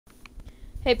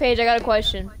Hey Paige, I got a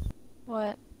question.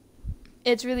 What?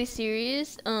 It's really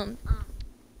serious. Do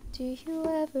you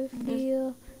ever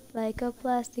feel like a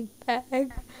plastic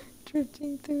bag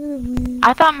drifting through the wind?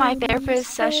 I thought my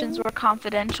therapist sessions were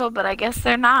confidential, but I guess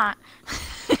they're not.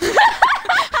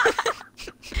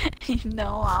 You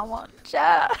know I want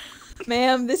ya.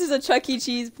 Ma'am, this is a Chuck E.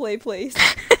 Cheese play place.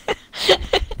 Can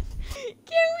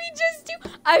we just do?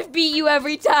 I've beat you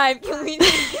every time. Can we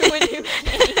just do a new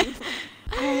game?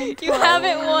 You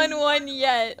haven't won one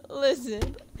yet.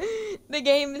 Listen, the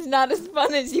game is not as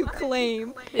fun as you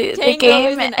claim. The Tango game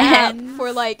is an app ends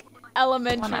for like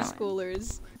elementary when I win.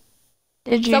 schoolers.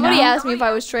 Did you Somebody know? asked me if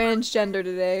I was transgender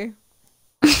today.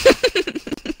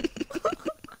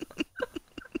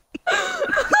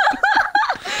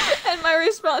 And my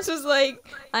response was like,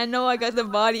 I know I got the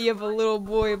body of a little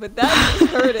boy, but that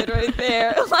just hurt it right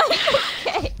there. Like,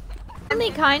 okay. I'm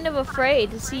only kind of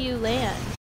afraid to see you land.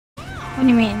 What do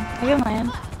you mean? I can land.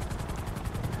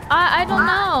 I don't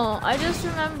know. I just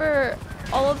remember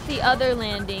all of the other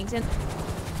landings and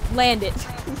land it.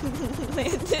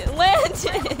 Land it. Land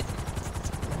it.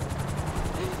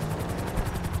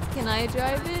 Can I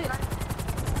drive it?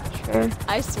 Sure.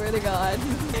 I swear to God.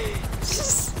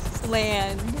 Just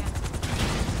land.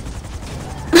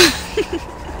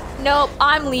 Nope,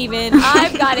 I'm leaving.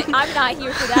 I've got it. I'm not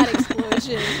here for that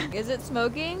explosion. Is it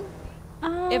smoking?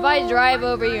 If I drive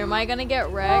over here, am I gonna get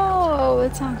wrecked? Oh,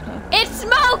 it's not smoking. It's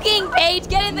smoking, Paige!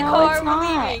 Get in the car, it's we're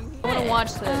not. leaving. I wanna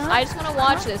watch this. I just wanna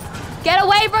watch this. Get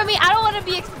away from me! I don't wanna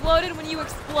be exploded when you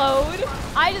explode.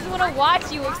 I just wanna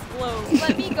watch you explode.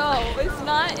 Let me go. It's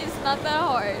not that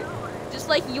hard. Just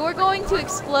like you're going to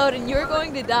explode and you're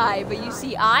going to die, but you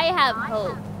see, I have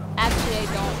hope. Actually, I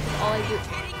don't. All I do.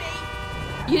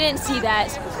 You didn't see that.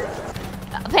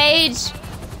 Paige,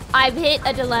 I've hit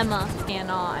a dilemma.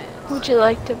 Cannot. Would you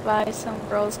like to buy some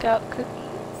Girl Scout cookies?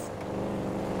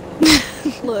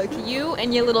 Look, you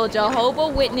and your little Jehovah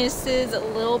Witnesses,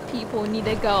 little people need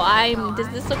to go. Does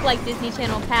this look like Disney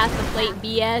Channel Pass the Plate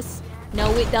BS?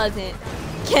 No, it doesn't.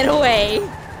 Get away.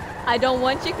 I don't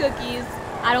want your cookies.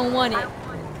 I don't want it.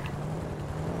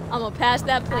 I'm gonna pass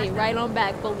that plate right on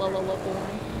back.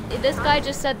 This guy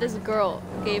just said this girl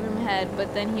gave him head,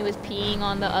 but then he was peeing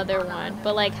on the other one.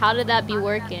 But like, how did that be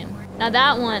working? Now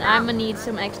that one, I'm gonna need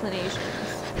some explanations.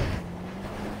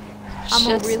 I'm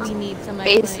gonna really need some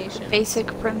explanations. Basic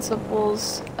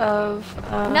principles of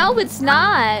No, it's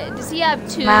not. Does he have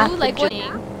two? math Like, what?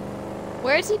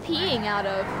 Where is he peeing out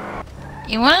of?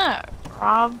 You wanna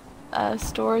rob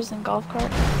stores and golf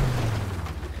carts?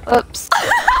 Oops.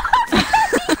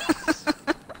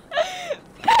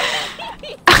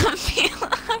 I'm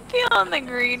feeling the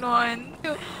green one.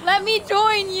 Let me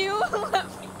join you.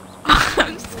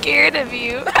 I'm scared of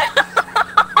you. Let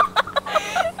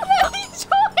me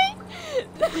join.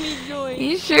 Let me join.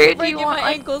 You sure? Do you Breaking want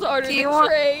my ankles harder do you than want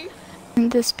Trey.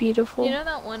 this beautiful? You know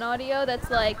that one audio that's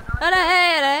like,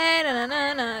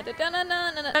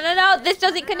 no, this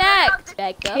doesn't connect.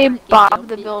 Back up. Hey, Bob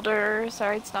the Builder.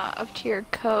 Sorry, it's not up to your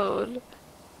code.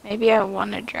 Maybe I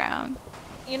want to drown.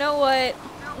 You know what?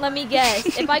 Let me guess.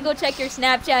 If I go check your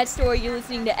Snapchat story, you're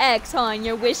listening to X, huh? And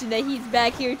you're wishing that he's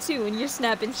back here too, and you're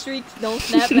snapping streaks. Don't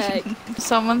snap back.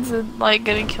 Someone's like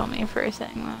gonna kill me for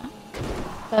saying that.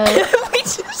 But We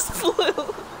just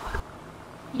flew.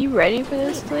 you ready for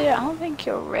this, Leah? I don't think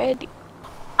you're ready.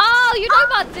 Oh, you're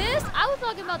talking about this? I was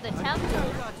talking about the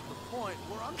temple.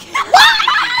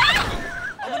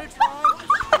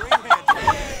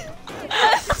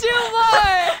 That's too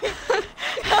more.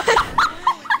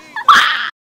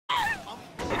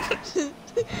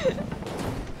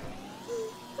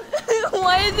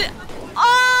 Why is it?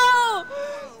 Oh,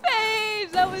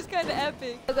 Paige, that was kind of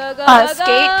epic. Go, go, go, go, Skate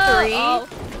 3. Oh.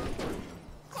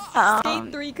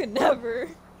 Skate 3 could never.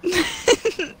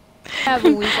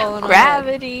 Haven't we fallen on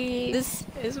Gravity. This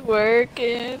is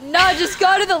working. No, just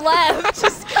go to the left.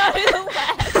 Just go to the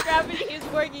left. Gravity is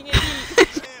working in heat.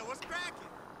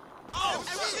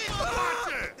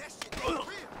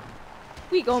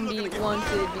 We gonna be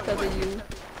wanted because of you.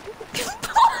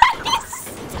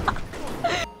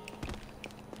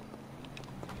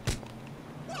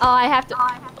 Oh, I have to.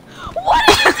 What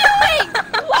are you doing?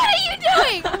 What are you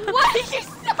doing? What are you?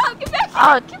 Stop! Get back here!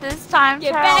 Oh, this time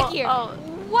Get trial. back here! Oh.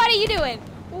 What are you doing?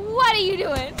 What are you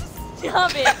doing?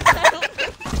 Stop it!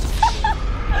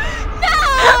 No!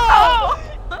 Oh.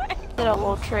 Did a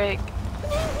whole trick.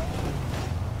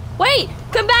 Wait!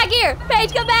 Come back here!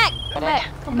 Paige, come back! Come back!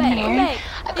 Come back! Come back!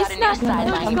 I've got It's a not new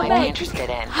sideline you come might be back. interested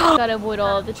in. Gotta avoid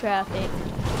all of the traffic.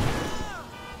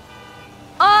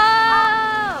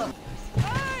 Oh!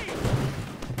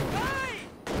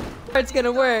 It's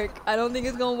gonna work. I don't think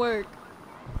it's gonna work.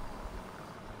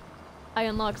 I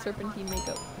unlock serpentine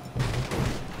makeup.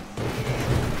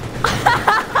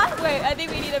 Wait, I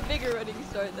think we need a bigger running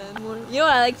start then. You know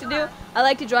what I like to do? I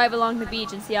like to drive along the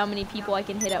beach and see how many people I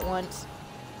can hit at once.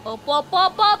 Up, up,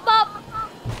 up, up, up!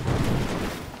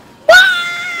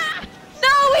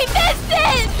 No, we missed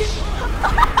it!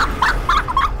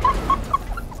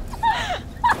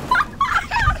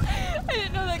 I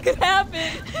didn't know that could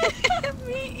happen.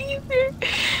 Me either.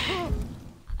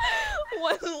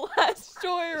 One last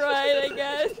joyride, I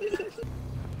guess.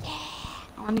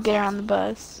 I want to get her on the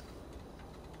bus.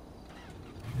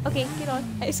 Okay, get on.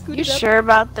 I scooted You up. sure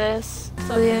about this? It's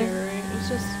up here, right? It's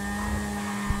just...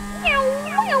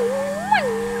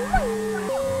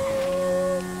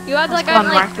 You act like I'm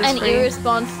like an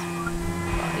irresponsible...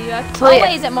 You act... Oh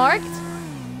wait, is it marked?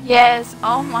 Yes.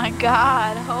 Oh my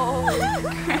god. Holy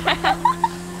crap.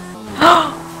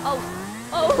 Oh.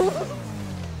 Oh.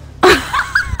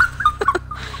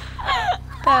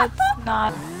 That's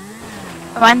not...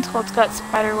 Mine's cool, it's got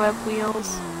spiderweb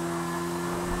wheels.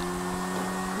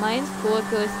 Mine's cool, it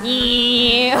goes...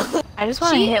 Yeah. I just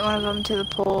want to hit one of them to the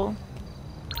pole.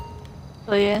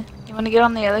 Julia, you want to get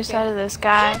on the other side of this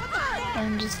guy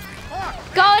and just...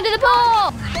 Go into the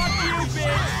pool!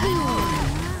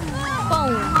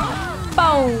 Boom.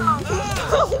 Boom.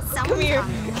 Come here.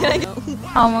 Can I go?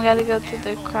 Oh, we gotta go through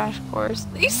the crash course.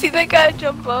 You see that guy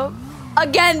jump up?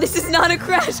 Again, this is not a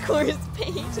crash course,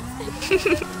 Paige.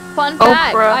 Fun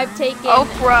fact, Oprah. I've taken...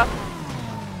 Oprah.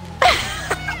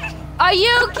 Are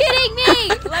you kidding me?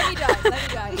 Let me drive.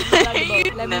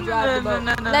 Let me drive the boat.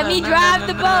 Let me drive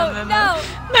the boat. No.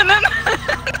 No.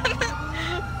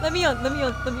 Let me on.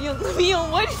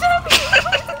 What is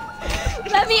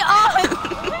happening? Let me on.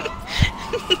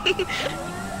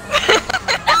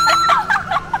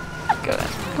 Go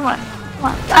ahead. Come on.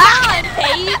 Come on,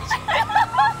 Paige.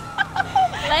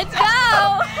 Let's go.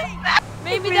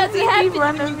 Maybe that's what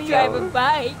happens when you drive a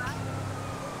bike.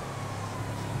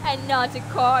 And not a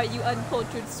car, you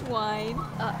uncultured swine.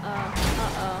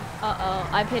 Uh-oh.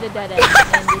 I've hit a dead end,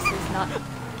 and this is not...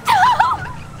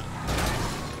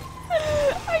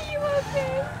 Are you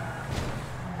okay?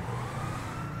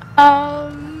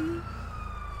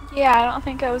 Yeah, I don't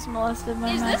think I was molested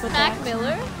by Is Michael this Mac Jackson.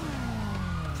 Miller?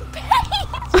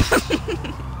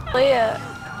 Leah,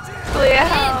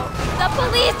 help. The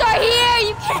police are here!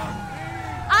 You can't...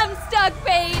 I'm stuck,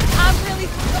 Paige. I'm really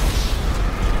stuck.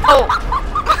 Oh!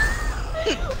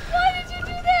 Why did you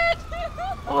do that?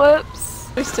 Whoops.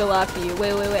 We're still after you.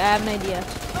 Wait, I have an idea.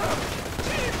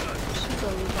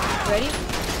 Ready?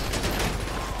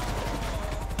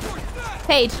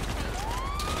 Paige!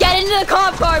 Get into the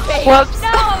cop car, Paige! Whoops. No,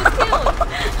 I was killed!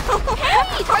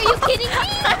 Paige, are you kidding me?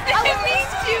 I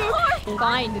missed you!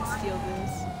 Fine to steal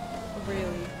this.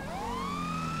 Really.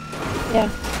 Yeah.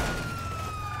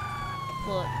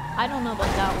 Look, I don't know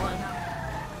about that one.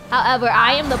 However,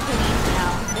 I am the police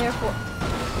now, therefore...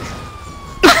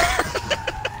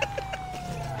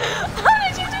 How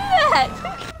did you do that?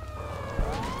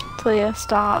 Leah,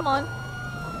 stop. Come on.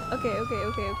 Okay,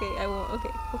 I won't,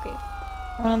 okay.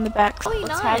 One on the back. Oh,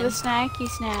 Let's have a snacky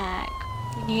snack.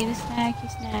 We need a snacky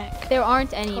snack. There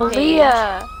aren't any, Paige.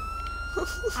 Leah!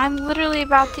 I'm literally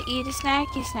about to eat a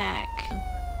snacky snack.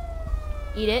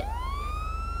 Eat it.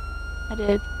 I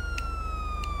did.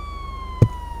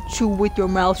 Chew with your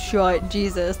mouth shut.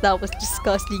 Jesus, that was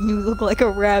disgusting. You look like a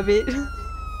rabbit.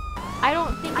 I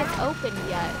don't think it's open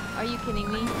yet. Are you kidding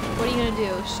me? What are you gonna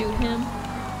do? Shoot him?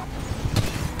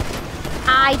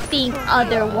 I think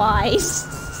otherwise.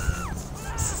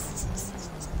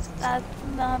 That's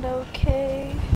not okay.